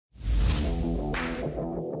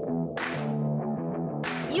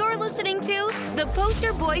listening to the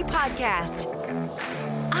Poster Boy Podcast.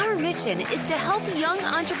 Our mission is to help young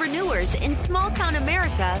entrepreneurs in small-town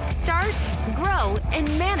America start, grow, and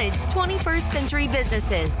manage 21st century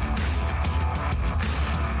businesses.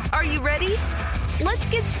 Are you ready? Let's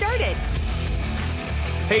get started.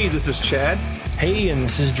 Hey, this is Chad. Hey, and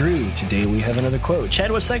this is Drew. Today we have another quote.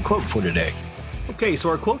 Chad, what's that quote for today? Okay, so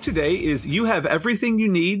our quote today is, "You have everything you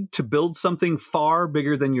need to build something far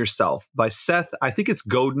bigger than yourself," by Seth. I think it's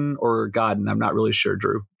Godin or Godin. I'm not really sure,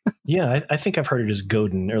 Drew. Yeah, I think I've heard it as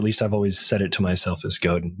Godin, or at least I've always said it to myself as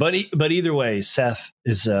Godin. But either way, Seth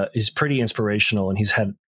is pretty inspirational, and he's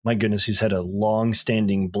had a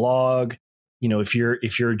long-standing blog. You know, if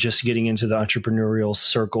you're just getting into the entrepreneurial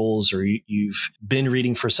circles, or you've been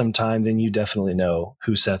reading for some time, then you definitely know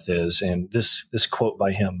who Seth is. And this quote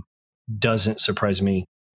by him doesn't surprise me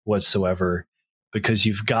whatsoever, because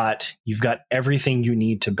you've got everything you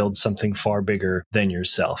need to build something far bigger than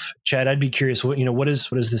yourself. Chad, I'd be curious, what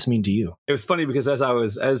does this mean to you? It was funny because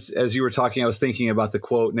as you were talking, I was thinking about the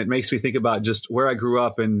quote, and it makes me think about just where I grew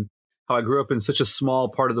up and how I grew up in such a small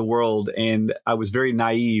part of the world, and I was very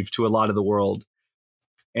naive to a lot of the world.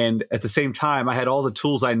 And at the same time, I had all the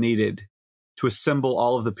tools I needed to assemble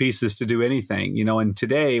all of the pieces to do anything, and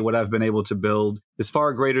today what I've been able to build is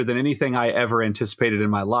far greater than anything I ever anticipated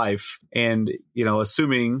in my life. And,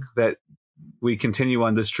 assuming that we continue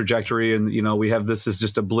on this trajectory and, we have this is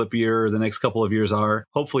just a blip year, the next couple of years are,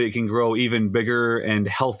 hopefully it can grow even bigger and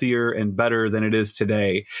healthier and better than it is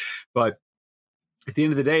today. But at the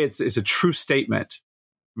end of the day, it's a true statement.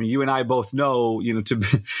 I mean, you and I both know,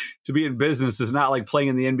 to be in business is not like playing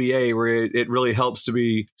in the NBA, where it really helps to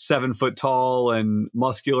be 7 foot tall and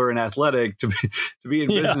muscular and athletic. To be in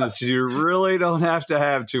business, you really don't have to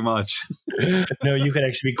have too much. No, you can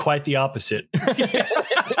actually be quite the opposite.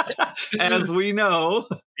 As we know.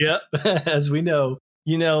 Yeah, as we know.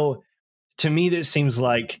 To me, that seems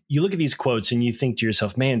like you look at these quotes and you think to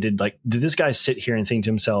yourself, man, did this guy sit here and think to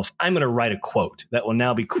himself, I'm going to write a quote that will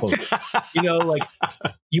now be quoted?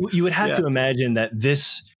 You would have to imagine that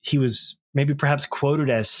he was maybe perhaps quoted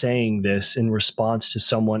as saying this in response to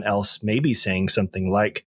someone else maybe saying something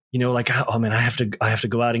like, oh man, I have to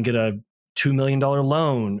go out and get a $2 million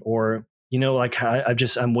loan, or,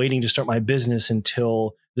 I'm waiting to start my business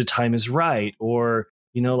until the time is right, or,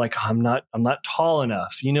 I'm not tall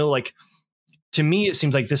enough, To me, it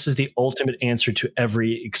seems like this is the ultimate answer to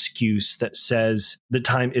every excuse that says the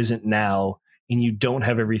time isn't now and you don't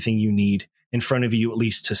have everything you need in front of you, at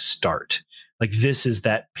least to start. Like, this is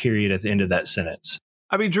that period at the end of that sentence.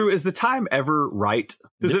 I mean, Drew, is the time ever right?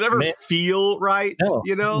 Does it ever feel right?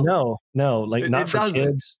 No. Like, not for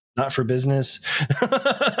kids, not for business.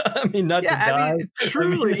 I mean, not to die. I mean,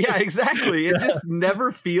 truly. Yeah, exactly. It just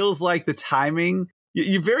never feels like the timing.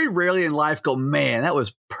 You very rarely in life go, man, that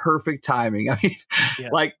was perfect timing. I mean,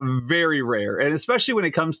 like, very rare. And especially when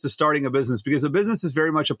it comes to starting a business, because a business is very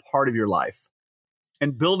much a part of your life.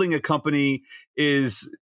 And building a company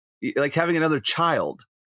is like having another child.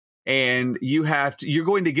 And you're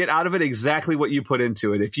going to get out of it exactly what you put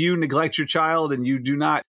into it. If you neglect your child and you do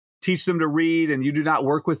not teach them to read and you do not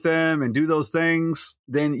work with them and do those things,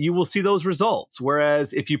 then you will see those results.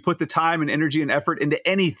 Whereas if you put the time and energy and effort into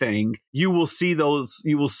anything, you will see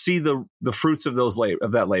the fruits of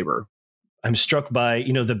that labor. I'm struck by,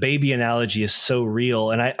 the baby analogy is so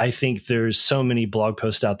real. And I think there's so many blog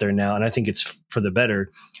posts out there now, and I think it's for the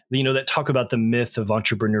better, that talk about the myth of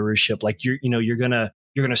entrepreneurship. Like, you're going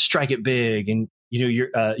to strike it big, and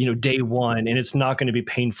you're day one, and it's not going to be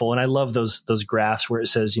painful. And I love those graphs where it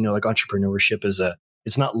says, like, entrepreneurship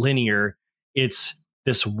it's not linear. It's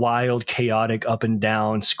this wild, chaotic, up and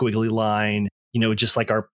down, squiggly line, just like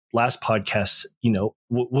our last podcast,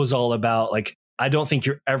 was all about. Like, I don't think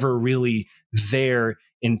you're ever really there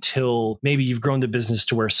until maybe you've grown the business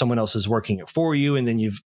to where someone else is working it for you. And then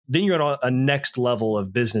you're on a next level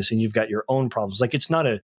of business, and you've got your own problems. Like,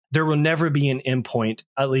 there will never be an endpoint,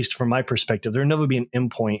 at least from my perspective. There will never be an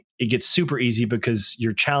endpoint. It gets super easy because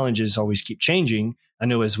your challenges always keep changing. I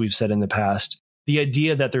know, as we've said in the past, the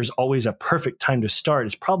idea that there's always a perfect time to start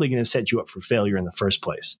is probably going to set you up for failure in the first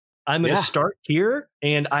place. I'm going to start here,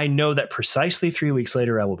 and I know that precisely 3 weeks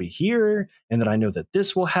later I will be here, and that I know that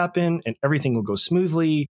this will happen and everything will go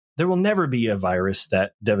smoothly. There will never be a virus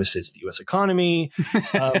that devastates the U.S. economy.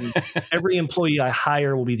 Every employee I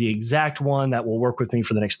hire will be the exact one that will work with me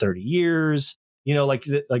for the next 30 years.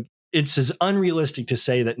 It's as unrealistic to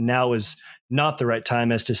say that now is not the right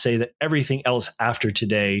time as to say that everything else after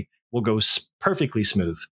today will go perfectly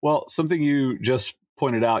smooth. Well, something you just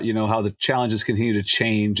pointed out, how the challenges continue to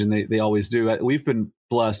change, and they always do. We've been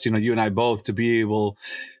blessed, you and I both, to be able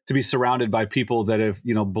to be surrounded by people that have,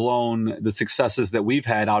 blown the successes that we've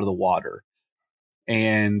had out of the water.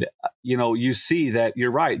 And, you see that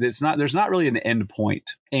you're right. There's not really an end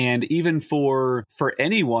point. And even for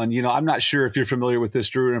anyone, I'm not sure if you're familiar with this,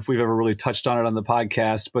 Drew, and if we've ever really touched on it on the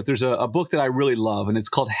podcast, but there's a book that I really love, and it's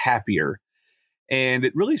called Happier. And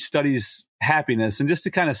it really studies happiness. And just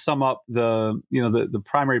to kind of sum up the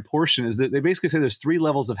primary portion is that they basically say there's 3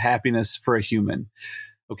 levels of happiness for a human.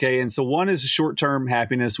 Okay. And so one is short-term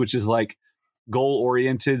happiness, which is like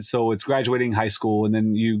goal-oriented. So it's graduating high school, and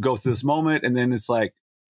then you go through this moment, and then it's like,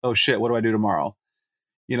 oh shit, what do I do tomorrow?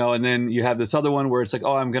 And then you have this other one where it's like,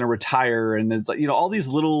 oh, I'm going to retire. And it's like, all these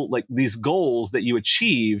little, like these goals that you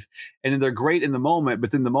achieve, and then they're great in the moment,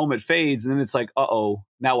 but then the moment fades. And then it's like, uh-oh,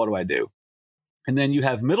 now what do I do? And then you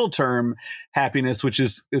have middle term happiness, which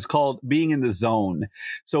is called being in the zone.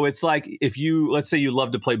 So it's like if let's say you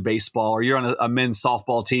love to play baseball, or you're on a men's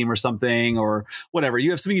softball team or something, or whatever, you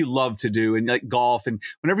have something you love to do, and like golf. And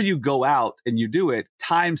whenever you go out and you do it,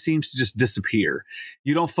 time seems to just disappear.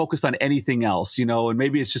 You don't focus on anything else, and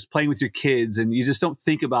maybe it's just playing with your kids, and you just don't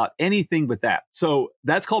think about anything but that. So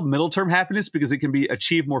that's called middle term happiness, because it can be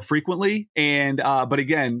achieved more frequently. And, but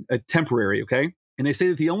again, temporary. Okay. And they say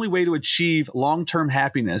that the only way to achieve long-term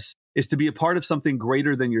happiness is to be a part of something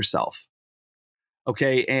greater than yourself.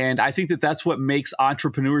 Okay. And I think that that's what makes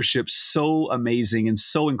entrepreneurship so amazing and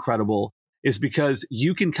so incredible, is because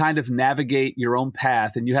you can kind of navigate your own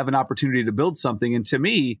path, and you have an opportunity to build something. And to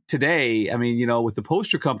me today, I mean, with the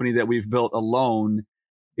poster company that we've built alone,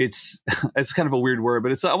 it's kind of a weird word,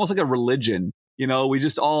 but it's almost like a religion. We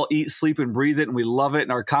just all eat, sleep, and breathe it, and we love it.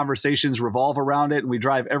 And our conversations revolve around it. And we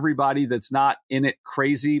drive everybody that's not in it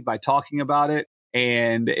crazy by talking about it.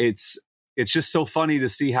 And it's just so funny to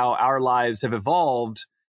see how our lives have evolved,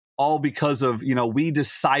 all because of, we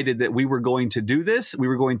decided that we were going to do this. We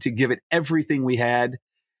were going to give it everything we had.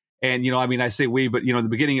 And, I say we, but, in the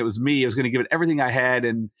beginning it was me. I was going to give it everything I had.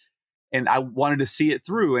 And I wanted to see it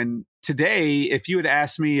through. And today, if you had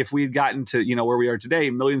asked me if we had gotten to, where we are today,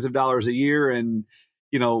 millions of dollars a year, and,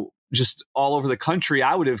 just all over the country,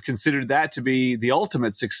 I would have considered that to be the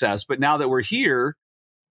ultimate success. But now that we're here,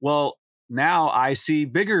 well, now I see a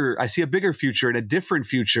bigger future and a different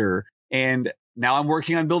future. And now I'm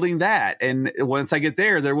working on building that. And once I get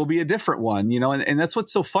there will be a different one, and that's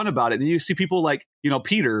what's so fun about it. And you see people like,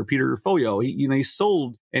 Peter Foyo, he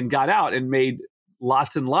sold and got out and made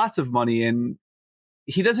lots and lots of money. And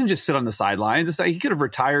he doesn't just sit on the sidelines. It's like he could have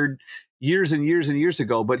retired years and years and years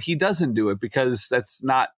ago, but he doesn't do it because that's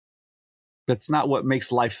not what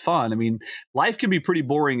makes life fun. I mean, life can be pretty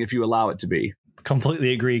boring if you allow it to be.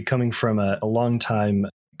 Completely agree. Coming from a longtime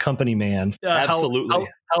company man, absolutely.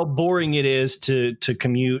 How boring it is to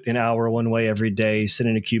commute an hour one way every day, sit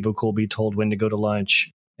in a cubicle, be told when to go to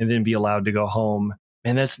lunch, and then be allowed to go home.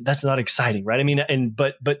 And that's not exciting, right? I mean,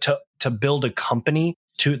 but to build a company,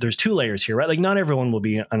 there's 2 layers here, right? Like not everyone will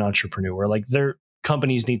be an entrepreneur. Like their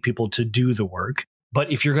companies need people to do the work.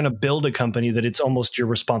 But if you're going to build a company, that it's almost your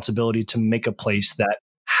responsibility to make a place that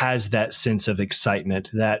has that sense of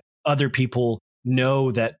excitement, that other people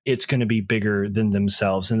know that it's going to be bigger than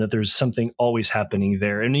themselves, and that there's something always happening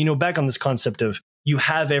there. And, back on this concept of you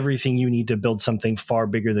have everything you need to build something far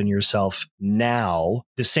bigger than yourself now.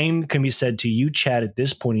 The same can be said to you, Chad, at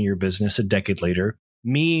this point in your business, a decade later,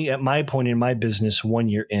 me at my point in my business 1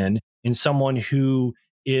 year in, and someone who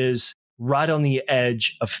is right on the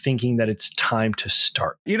edge of thinking that it's time to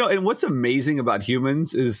start. And what's amazing about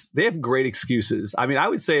humans is they have great excuses. I mean, I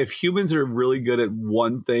would say if humans are really good at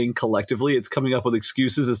one thing collectively, it's coming up with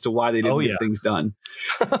excuses as to why they didn't get things done.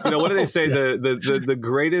 What do they say? The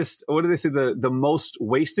greatest, what do they say? The most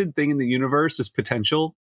wasted thing in the universe is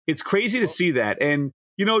potential. It's crazy to see that. And,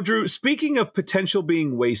 Drew, speaking of potential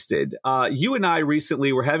being wasted, you and I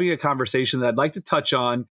recently were having a conversation that I'd like to touch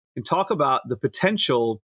on and talk about the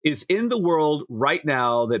potential is in the world right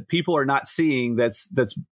now that people are not seeing, that's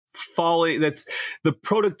falling, that's the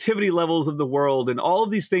productivity levels of the world and all of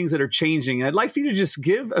these things that are changing. And I'd like for you to just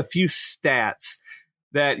give a few stats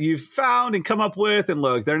that you've found and come up with. And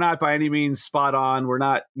look, they're not by any means spot on. We're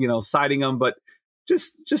not, citing them, but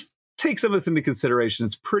just take some of this into consideration.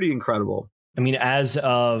 It's pretty incredible. I mean, as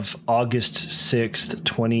of August 6th,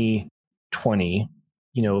 2020,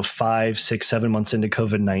 5, 6, 7 months into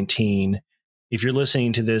COVID-19, if you're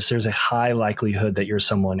listening to this, there's a high likelihood that you're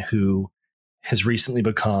someone who has recently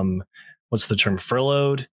become, what's the term,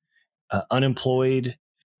 furloughed, unemployed.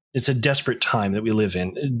 It's a desperate time that we live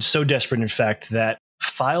in. So desperate, in fact, that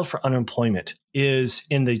filed for unemployment is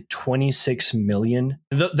in the 26 million.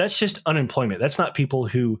 That's just unemployment. That's not people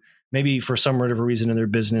who maybe for some whatever reason in their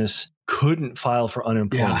business couldn't file for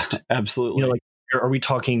unemployment. Yeah, absolutely. Like, are we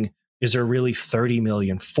talking, is there really 30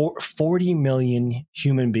 million, 40 million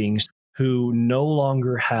human beings who no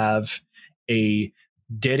longer have a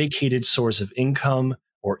dedicated source of income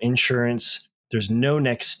or insurance? There's no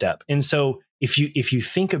next step. And so if you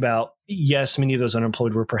think about, yes, many of those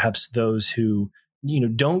unemployed were perhaps those who,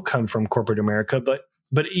 don't come from corporate America,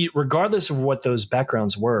 but regardless of what those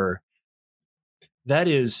backgrounds were, that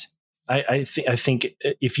is, I think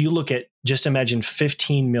if you look at, just imagine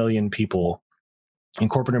 15 million people in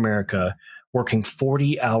corporate America working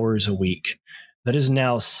 40 hours a week. That is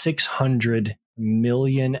now 600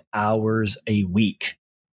 million hours a week.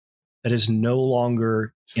 That is no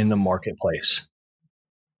longer in the marketplace.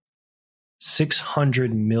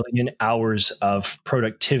 600 million hours of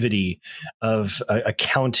productivity, of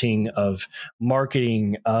accounting, of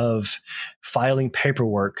marketing, of filing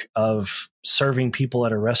paperwork, of serving people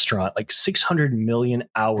at a restaurant, like 600 million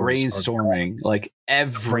hours. Brainstorming, like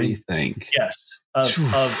everything. Yes.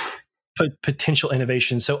 Of potential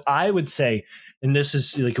innovation. So I would say, and this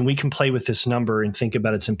is like, and we can play with this number and think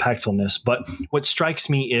about its impactfulness, but what strikes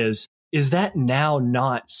me is that now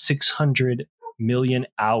not 600 million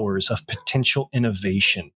hours of potential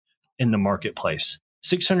innovation in the marketplace,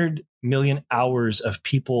 600 million hours of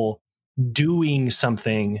people doing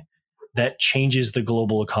something that changes the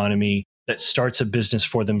global economy, that starts a business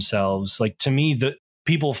for themselves. Like, to me, the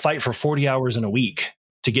people fight for 40 hours in a week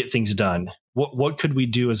to get things done. What could we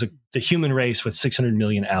do as the human race with 600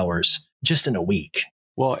 million hours just in a week?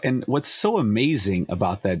 Well, and what's so amazing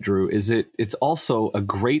about that, Drew, is it's also a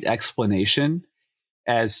great explanation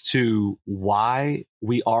as to why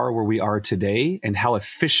we are where we are today and how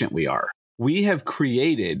efficient we are. We have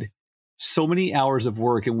created so many hours of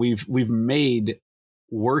work, and we've made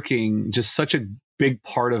working just such a big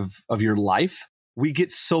part of your life. We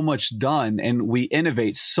get so much done and we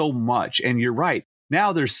innovate so much. And you're right.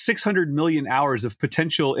 Now there's 600 million hours of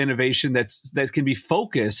potential innovation that can be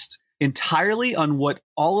focused entirely on what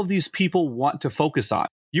all of these people want to focus on.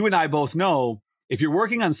 You and I both know, if you're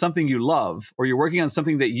working on something you love, or you're working on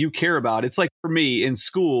something that you care about, it's like for me in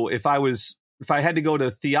school, if I had to go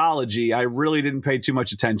to theology, I really didn't pay too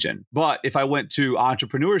much attention. But if I went to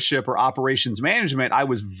entrepreneurship or operations management, I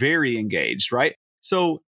was very engaged, right?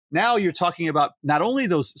 So now you're talking about not only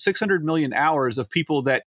those 600 million hours of people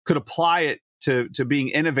that could apply it to being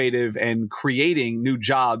innovative and creating new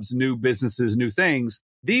jobs, new businesses, new things.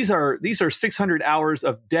 These are 600 hours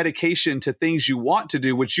of dedication to things you want to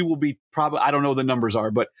do, which you will be probably, I don't know what the numbers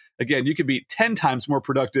are, but again, you could be 10 times more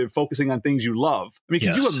productive focusing on things you love. I mean,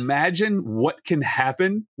 Can you imagine what can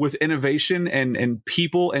happen with innovation and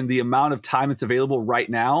people and the amount of time that's available right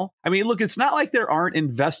now? I mean, look, it's not like there aren't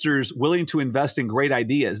investors willing to invest in great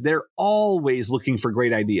ideas. They're always looking for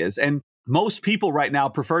great ideas. And most people right now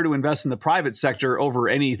prefer to invest in the private sector over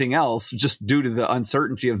anything else, just due to the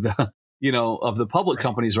uncertainty of the public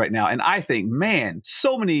companies right now. And I think, man,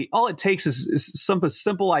 all it takes is some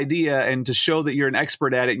simple idea and to show that you're an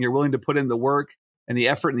expert at it and you're willing to put in the work and the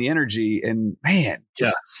effort and the energy. And man,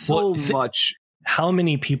 much. How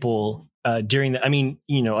many people during the, I mean,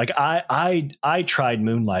 like I tried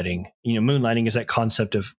moonlighting. Moonlighting is that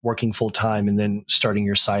concept of working full time and then starting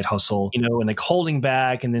your side hustle, and like holding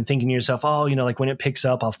back and then thinking to yourself, oh, like when it picks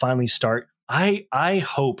up, I'll finally start. I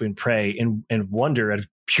hope and pray and wonder out of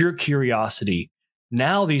pure curiosity.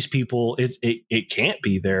 Now these people, it can't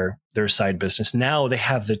be their side business. Now they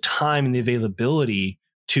have the time and the availability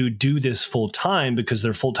to do this full time because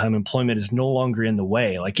their full time employment is no longer in the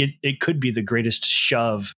way. Like it could be the greatest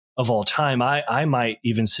shove of all time. I might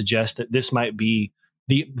even suggest that this might be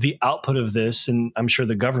the output of this, and I'm sure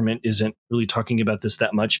the government isn't really talking about this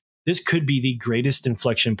that much. This could be the greatest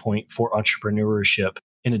inflection point for entrepreneurship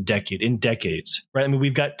in decades, right? I mean,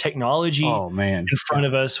 we've got technology in front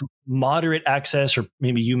of us, moderate access, or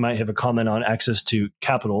maybe you might have a comment on access to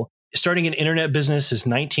capital. Starting an internet business is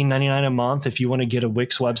 $19.99 a month. If you want to get a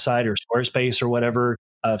Wix website or Squarespace or whatever,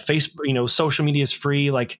 Facebook, social media is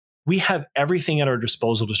free. Like, we have everything at our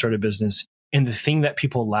disposal to start a business. And the thing that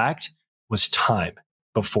people lacked was time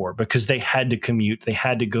before, because they had to commute, they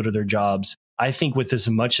had to go to their jobs. I think with as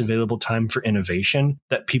much available time for innovation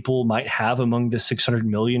that people might have among the 600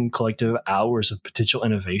 million collective hours of potential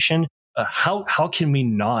innovation, how can we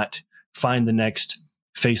not find the next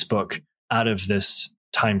Facebook out of this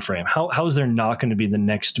time frame? How is there not going to be the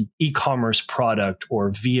next e-commerce product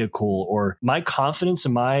or vehicle? Or my confidence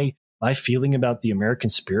and my feeling about the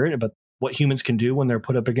American spirit, about what humans can do when they're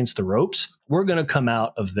put up against the ropes, we're going to come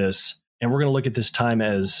out of this and we're going to look at this time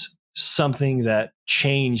as something that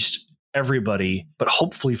changed everybody, but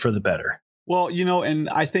hopefully for the better. Well, and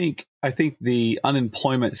I think the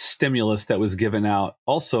unemployment stimulus that was given out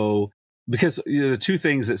also, because the two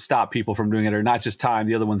things that stop people from doing it are not just time,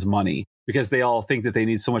 the other one's money, because they all think that they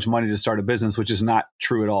need so much money to start a business, which is not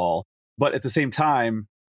true at all. But at the same time,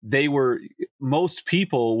 most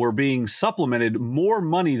people were being supplemented more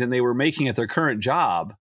money than they were making at their current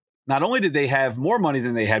job. Not only did they have more money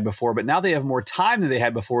than they had before, but now they have more time than they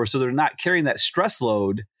had before. So they're not carrying that stress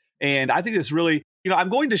load. And I think it's really, I'm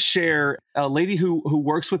going to share a lady who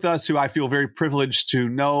works with us, who I feel very privileged to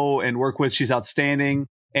know and work with. She's outstanding.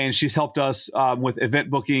 And she's helped us with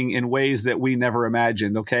event booking in ways that we never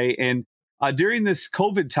imagined. Okay. And during this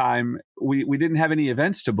COVID time, we didn't have any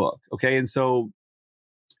events to book. Okay. And so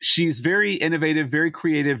she's very innovative, very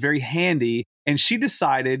creative, very handy. And she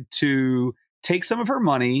decided to take some of her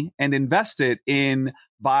money and invest it in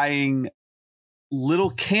buying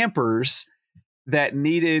little campers that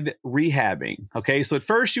needed rehabbing. Okay. So at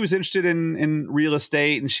first she was interested in real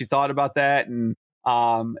estate, and she thought about that. And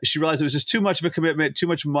she realized it was just too much of a commitment, too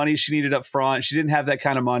much money she needed up front. She didn't have that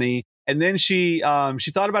kind of money. And then she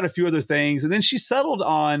thought about a few other things. And then she settled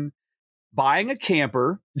on buying a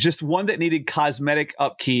camper, just one that needed cosmetic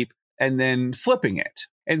upkeep, and then flipping it.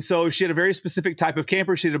 And so she had a very specific type of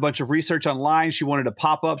camper. She did a bunch of research online. She wanted a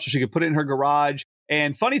pop-up so she could put it in her garage.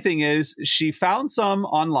 And funny thing is, she found some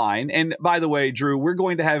online. And by the way, Drew, we're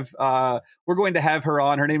going to have her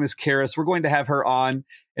on. Her name is Karis. We're going to have her on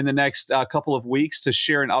in the next couple of weeks to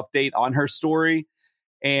share an update on her story.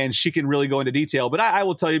 And she can really go into detail. But I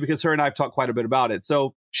will tell you, because her and I have talked quite a bit about it.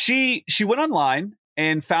 So she went online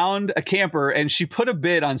and found a camper, and she put a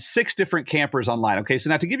bid on 6 different campers online. Okay, so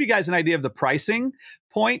now to give you guys an idea of the pricing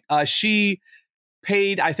point, she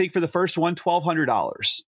paid, I think, for the first one,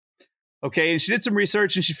 $1,200. Okay, and she did some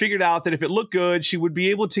research, and she figured out that if it looked good, she would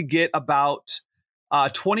be able to get about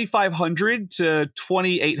 $2,500 to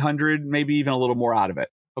 $2,800, maybe even a little more out of it.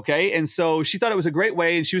 Okay, and so she thought it was a great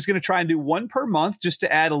way, and she was going to try and do one per month just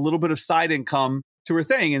to add a little bit of side income to her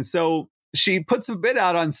thing. And so she puts a bid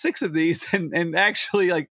out on 6 of these, and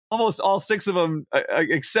actually, like, almost all 6 of them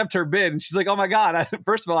accept her bid. And she's like, oh my God,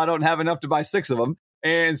 first of all, I don't have enough to buy 6 of them.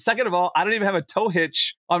 And second of all, I don't even have a tow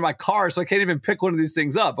hitch on my car, so I can't even pick one of these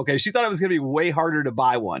things up. Okay, she thought it was going to be way harder to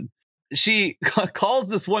buy one. She calls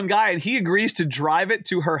this one guy, and he agrees to drive it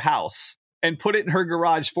to her house and put it in her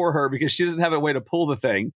garage for her because she doesn't have a way to pull the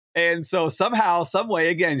thing. And so somehow, some way,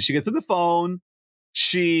 again, she gets on the phone.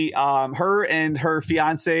 Her and her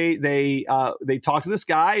fiance, they talk to this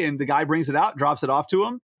guy, and the guy brings it out, drops it off to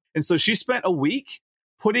him. And so she spent a week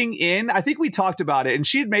putting in, I think we talked about it, and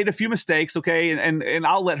she had made a few mistakes. Okay. And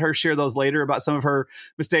I'll let her share those later about some of her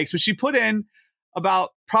mistakes, but she put in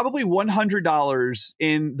about probably $100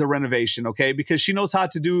 in the renovation. Okay. Because she knows how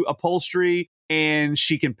to do upholstery, and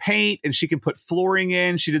she can paint, and she can put flooring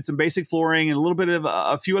in. She did some basic flooring and a little bit of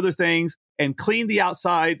a few other things, and cleaned the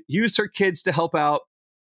outside, used her kids to help out.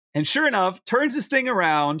 And sure enough, turns this thing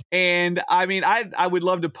around. And I mean, I would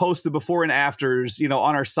love to post the before and afters, on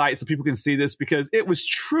our site so people can see this, because it was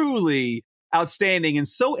truly outstanding and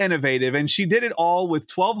so innovative. And she did it all with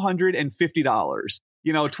 $1,250.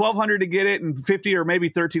 $1,200 to get it, and $50 or maybe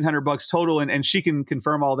 $1,300 total. And she can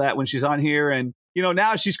confirm all that when she's on here. And,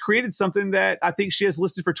 now she's created something that I think she has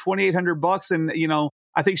listed for $2,800. And,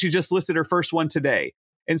 I think she just listed her first one today.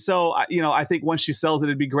 And so, I think once she sells it,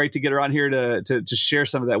 it'd be great to get her on here to share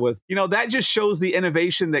some of that with. That just shows the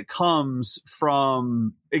innovation that comes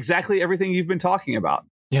from exactly everything you've been talking about.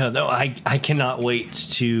 Yeah, no, I cannot wait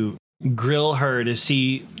to grill her to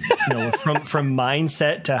see, from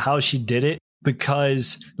mindset to how she did it,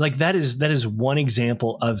 because like that is one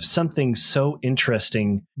example of something so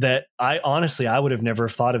interesting that I would have never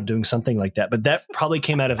thought of doing something like that. But that probably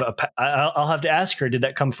came out of I'll have to ask her, did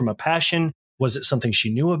that come from a passion? Was it something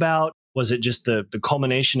she knew about? Was it just the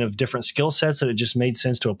culmination of different skill sets that it just made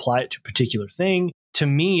sense to apply it to a particular thing? To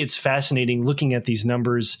me, it's fascinating looking at these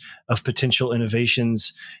numbers of potential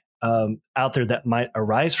innovations out there that might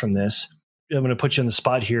arise from this. I'm going to put you on the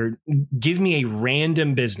spot here. Give me a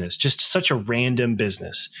random business, just such a random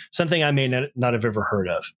business, something I may not have ever heard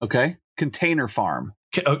of. Okay. Container farm.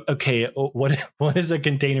 Okay. What is a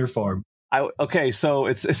container farm? So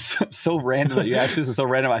it's so random that you asked this. It's so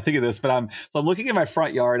random. I think of this, but I'm looking at my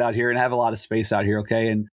front yard out here, and I have a lot of space out here. Okay.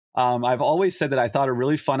 And I've always said that I thought a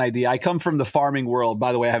really fun idea. I come from the farming world.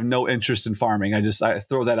 By the way, I have no interest in farming. I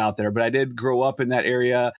throw that out there, but I did grow up in that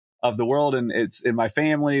area of the world, and it's in my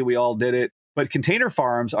family. We all did it. But container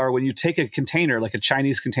farms are when you take a container, like a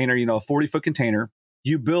Chinese container, a 40-foot container,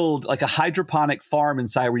 you build like a hydroponic farm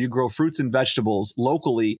inside where you grow fruits and vegetables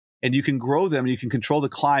locally, and you can grow them. You can control the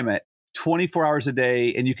climate. 24 hours a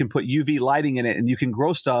day, and you can put UV lighting in it, and you can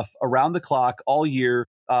grow stuff around the clock all year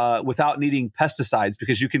without needing pesticides,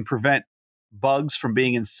 because you can prevent bugs from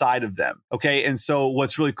being inside of them. Okay. And so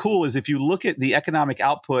what's really cool is if you look at the economic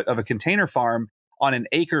output of a container farm on an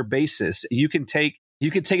acre basis, you can take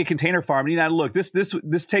a container farm. And, look,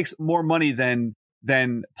 this takes more money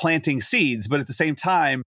than planting seeds, but at the same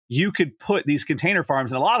time, you could put these container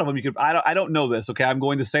farms, and a lot of them you could. I don't know this. Okay, I'm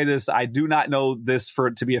going to say this. I do not know this for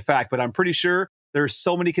it to be a fact, but I'm pretty sure there's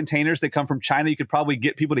so many containers that come from China. You could probably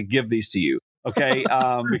get people to give these to you. Okay,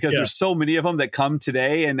 because there's so many of them that come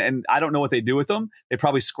today, and I don't know what they do with them. They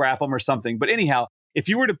probably scrap them or something. But anyhow, if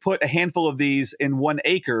you were to put a handful of these in 1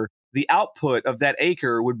 acre, the output of that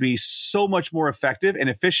acre would be so much more effective and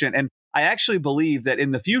efficient. And I actually believe that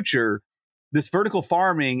in the future, this vertical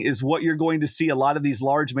farming is what you're going to see a lot of these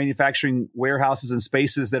large manufacturing warehouses and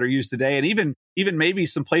spaces that are used today. And even maybe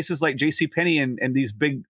some places like JCPenney and these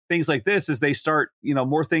big things like this, as they start,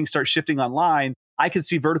 more things start shifting online. I could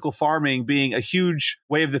see vertical farming being a huge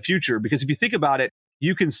way of the future, because if you think about it,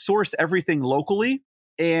 you can source everything locally,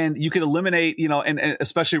 and you can eliminate, and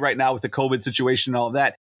especially right now with the COVID situation and all of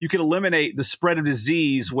that, you can eliminate the spread of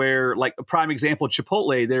disease, where, like, a prime example,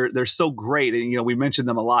 Chipotle, they're so great. And, we mentioned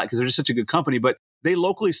them a lot because they're just such a good company, but they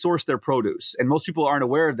locally source their produce, and most people aren't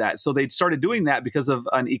aware of that. So they started doing that because of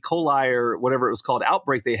an E. coli or whatever it was called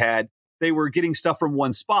outbreak they had. They were getting stuff from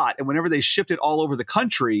one spot, and whenever they shipped it all over the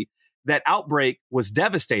country, that outbreak was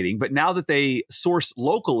devastating. But now that they source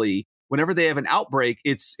locally, whenever they have an outbreak,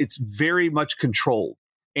 it's very much controlled,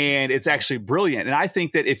 and it's actually brilliant. And I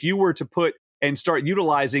think that if you were to put and start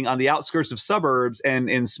utilizing on the outskirts of suburbs and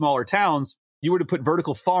in smaller towns, you were to put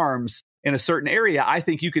vertical farms in a certain area, I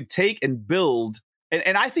think you could take and build.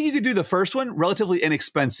 And I think you could do the first one relatively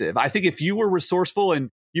inexpensive. I think if you were resourceful and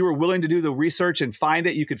you were willing to do the research and find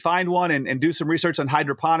it, you could find one and do some research on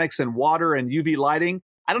hydroponics and water and UV lighting.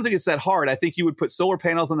 I don't think it's that hard. I think you would put solar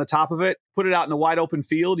panels on the top of it, put it out in a wide open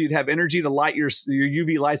field. You'd have energy to light your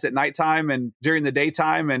UV lights at nighttime and during the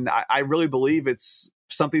daytime. And I really believe it's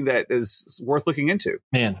something that is worth looking into.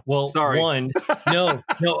 Man, well, sorry. No.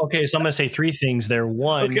 Okay, so I'm going to say 3 things there.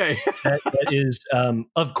 One, okay. that is,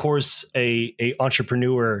 of course, a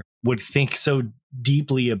entrepreneur would think so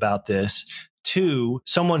deeply about this. 2,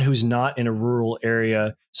 someone who's not in a rural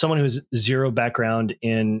area, someone who has zero background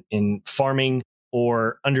in farming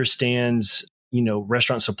or understands,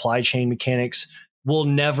 restaurant supply chain mechanics, would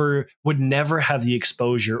never have the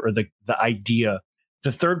exposure or the idea. The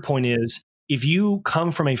 3rd point is, if you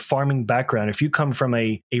come from a farming background, if you come from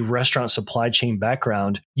a restaurant supply chain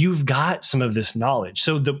background, you've got some of this knowledge.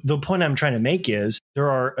 So the point I'm trying to make is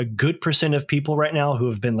there are a good % of people right now who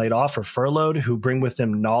have been laid off or furloughed who bring with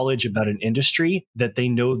them knowledge about an industry that they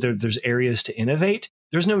know there's areas to innovate.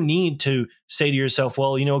 There's no need to say to yourself,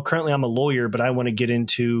 well, currently I'm a lawyer, but I want to get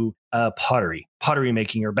into pottery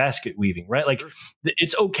making or basket weaving, right? Like,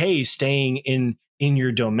 it's okay staying in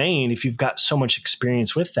your domain if you've got so much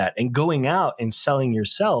experience with that, and going out and selling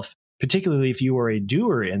yourself, particularly if you are a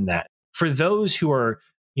doer in that. For those who are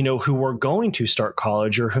going to start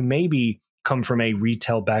college, or who maybe come from a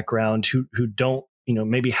retail background, who don't,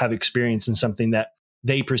 maybe have experience in something that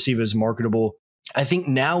they perceive as marketable, I think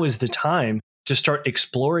now is the time to start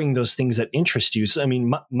exploring those things that interest you. So, I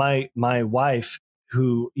mean, my wife,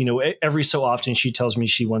 who, every so often she tells me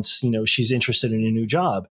she wants, she's interested in a new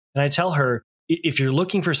job. And I tell her, if you're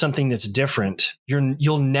looking for something that's different,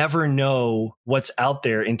 you'll never know what's out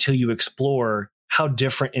there until you explore how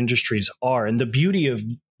different industries are. And the beauty of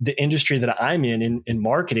the industry that I'm in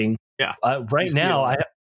marketing, right now,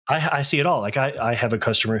 I see it all. Like, I have a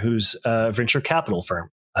customer who's a venture capital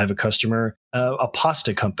firm. I have a customer, a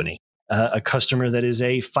pasta company, a customer that is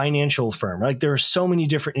a financial firm. Like, there are so many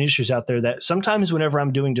different industries out there that sometimes whenever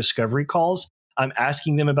I'm doing discovery calls, I'm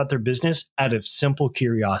asking them about their business out of simple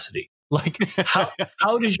curiosity. Like,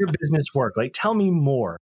 how does your business work? Like, tell me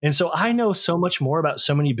more. And so I know so much more about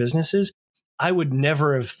so many businesses. I would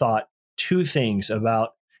never have thought 2 things about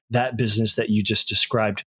that business that you just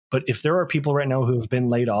described. But if there are people right now who have been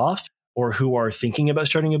laid off or who are thinking about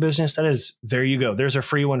starting a business, there you go. There's a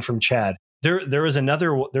free one from Chad. There was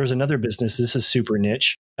another business. This is super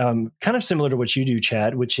niche, kind of similar to what you do,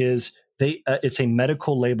 Chad, which is it's a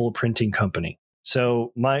medical label printing company.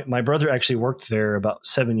 So my brother actually worked there about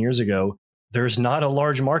 7 years ago. There's not a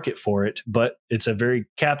large market for it, but it's a very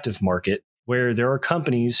captive market where there are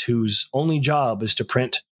companies whose only job is to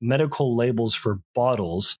print medical labels for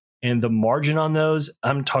bottles. And the margin on those,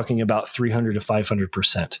 I'm talking about 300 to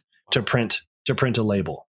 500% to print a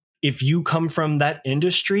label. If you come from that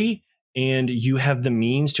industry and you have the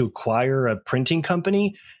means to acquire a printing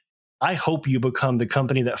company, I hope you become the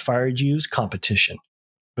company that fired you's competition.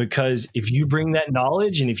 Because if you bring that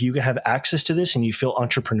knowledge and if you have access to this and you feel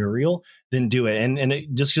entrepreneurial, then do it. And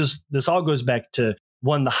it just this all goes back to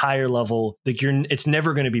one, the higher level, like it's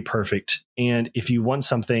never going to be perfect. And if you want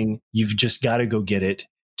something, you've just got to go get it.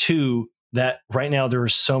 Two, that right now there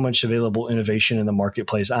is so much available innovation in the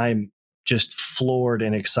marketplace. I'm just floored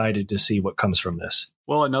and excited to see what comes from this.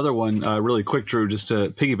 Well, another one really quick, Drew, just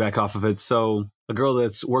to piggyback off of it. So a girl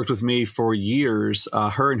that's worked with me for years,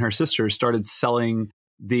 her and her sister started selling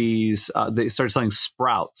they started selling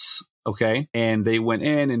sprouts. Okay. And they went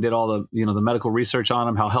in and did all the, the medical research on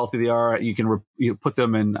them, how healthy they are. You can put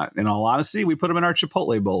them in all honesty, we put them in our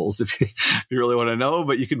Chipotle bowls if you really want to know,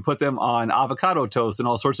 but you can put them on avocado toast and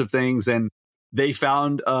all sorts of things. And they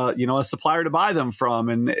found, a supplier to buy them from.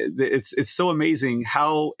 And it's so amazing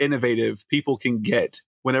how innovative people can get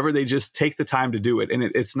whenever they just take the time to do it. And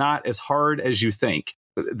it's not as hard as you think.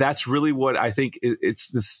 That's really what I think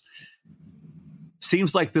it's this.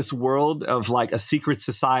 Seems like this world of like a secret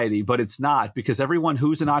society, but it's not, because everyone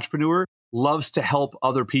who's an entrepreneur loves to help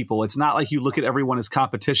other people. It's not like you look at everyone as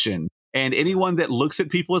competition, and anyone that looks at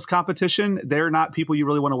people as competition, they're not people you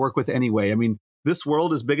really want to work with anyway. I mean, this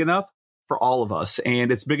world is big enough for all of us,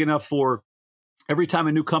 and it's big enough for every time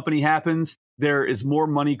a new company happens, there is more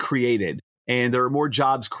money created and there are more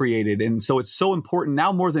jobs created. And so it's so important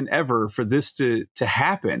now more than ever for this to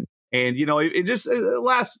happen. And, it just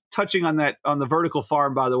last touching on the vertical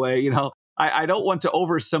farm, by the way, I don't want to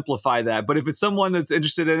oversimplify that. But if it's someone that's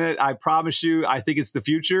interested in it, I promise you, I think it's the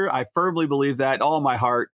future. I firmly believe that all my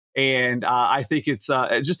heart. And I think it's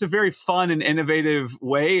just a very fun and innovative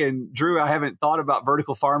way. And Drew, I haven't thought about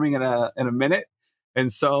vertical farming in a minute. And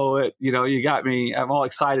so, you got me. I'm all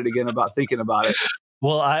excited again about thinking about it.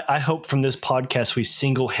 Well, I hope from this podcast, we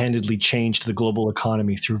single-handedly changed the global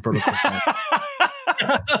economy through vertical farming.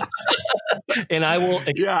 And I will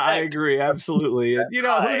expect. Yeah, I agree. Absolutely. And,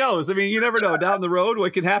 who knows? I mean, you never know down the road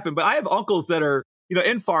what can happen. But I have uncles that are,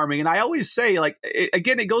 in farming. And I always say,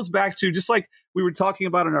 it goes back to just like we were talking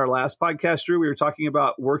about in our last podcast, Drew, we were talking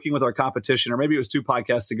about working with our competition, or maybe it was 2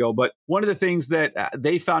 podcasts ago. But one of the things that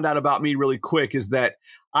they found out about me really quick is that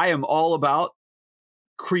I am all about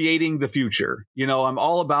creating the future. I'm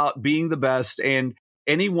all about being the best. And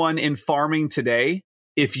anyone in farming today,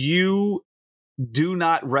 if you do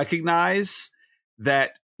not recognize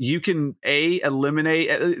that you can eliminate,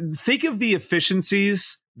 think of the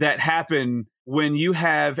efficiencies that happen when you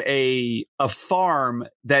have a farm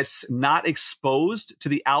that's not exposed to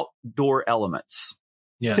the outdoor elements.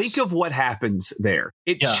 Yes. Think of what happens there.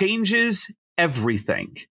 It changes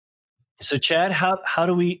everything. So Chad, how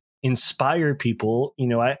do we inspire people?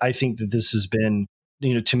 I think that this has been,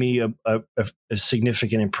 to me, a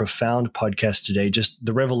significant and profound podcast today, just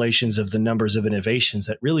the revelations of the numbers of innovations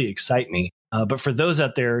that really excite me. But for those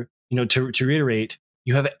out there, to reiterate,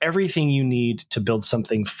 you have everything you need to build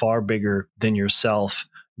something far bigger than yourself, ...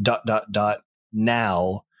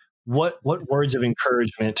 now. What words of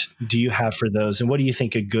encouragement do you have for those? And what do you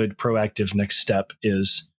think a good proactive next step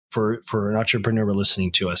is for an entrepreneur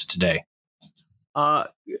listening to us today?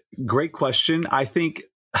 Great question. I think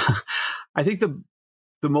the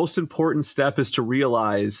most important step is to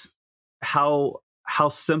realize how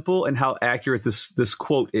simple and how accurate this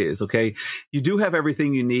quote is. Okay. You do have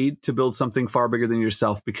everything you need to build something far bigger than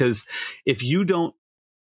yourself, because if you don't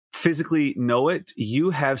physically know it,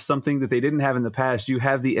 you have something that they didn't have in the past. You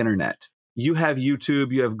have the internet, you have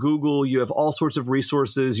YouTube, you have Google, you have all sorts of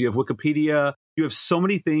resources, you have Wikipedia, you have so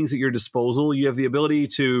many things at your disposal. You have the ability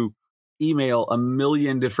to email a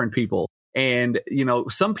million different people. And,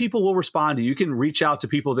 some people will respond to you. You can reach out to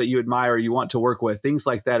people that you admire, you want to work with, things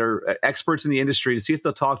like that, or experts in the industry, to see if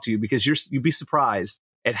they'll talk to you, because you'd be surprised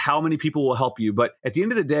at how many people will help you. But at the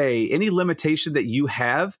end of the day, any limitation that you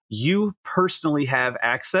have, you personally have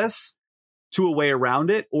access to a way around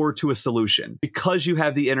it or to a solution, because you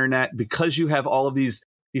have the internet, because you have all of these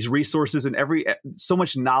resources, and so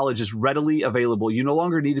much knowledge is readily available. You no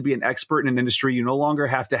longer need to be an expert in an industry. You no longer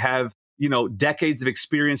have to have decades of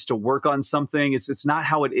experience to work on something. It's not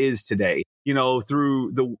how it is today.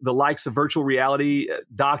 Through the likes of virtual reality,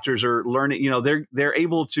 doctors are learning, they're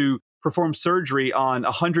able to perform surgery on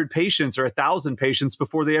 100 patients or 1,000 patients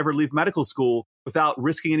before they ever leave medical school without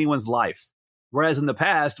risking anyone's life. Whereas in the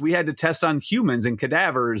past, we had to test on humans and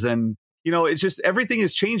cadavers, and, it's just everything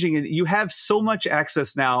is changing, and you have so much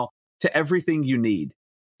access now to everything you need.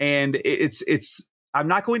 And I'm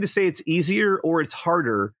not going to say it's easier or it's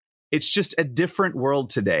harder. It's just a different world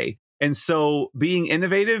today. And so being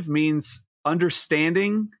innovative means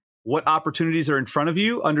understanding what opportunities are in front of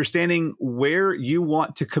you, understanding where you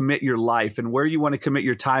want to commit your life and where you want to commit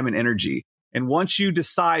your time and energy. And once you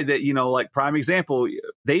decide that, like prime example,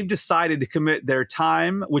 they've decided to commit their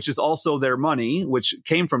time, which is also their money, which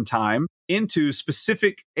came from time, into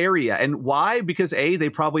specific area. And why? Because they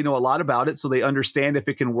probably know a lot about it, so they understand if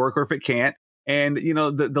it can work or if it can't. And,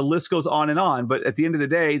 the list goes on and on. But at the end of the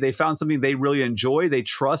day, they found something they really enjoy, they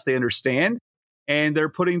trust, they understand, and they're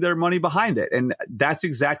putting their money behind it. And that's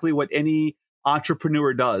exactly what any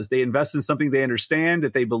entrepreneur does. They invest in something they understand,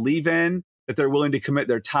 that they believe in, that they're willing to commit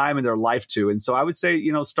their time and their life to. And so I would say,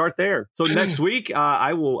 start there. So next week,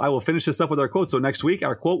 I will finish this up with our quote. So next week,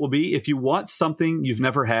 our quote will be, if you want something you've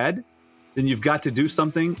never had, then you've got to do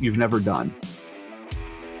something you've never done.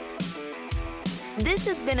 This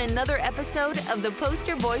has been another episode of the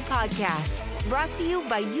Poster Boy Podcast, brought to you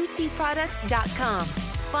by utproducts.com.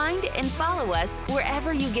 Find and follow us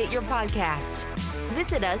wherever you get your podcasts.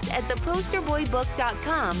 Visit us at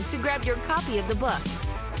theposterboybook.com to grab your copy of the book.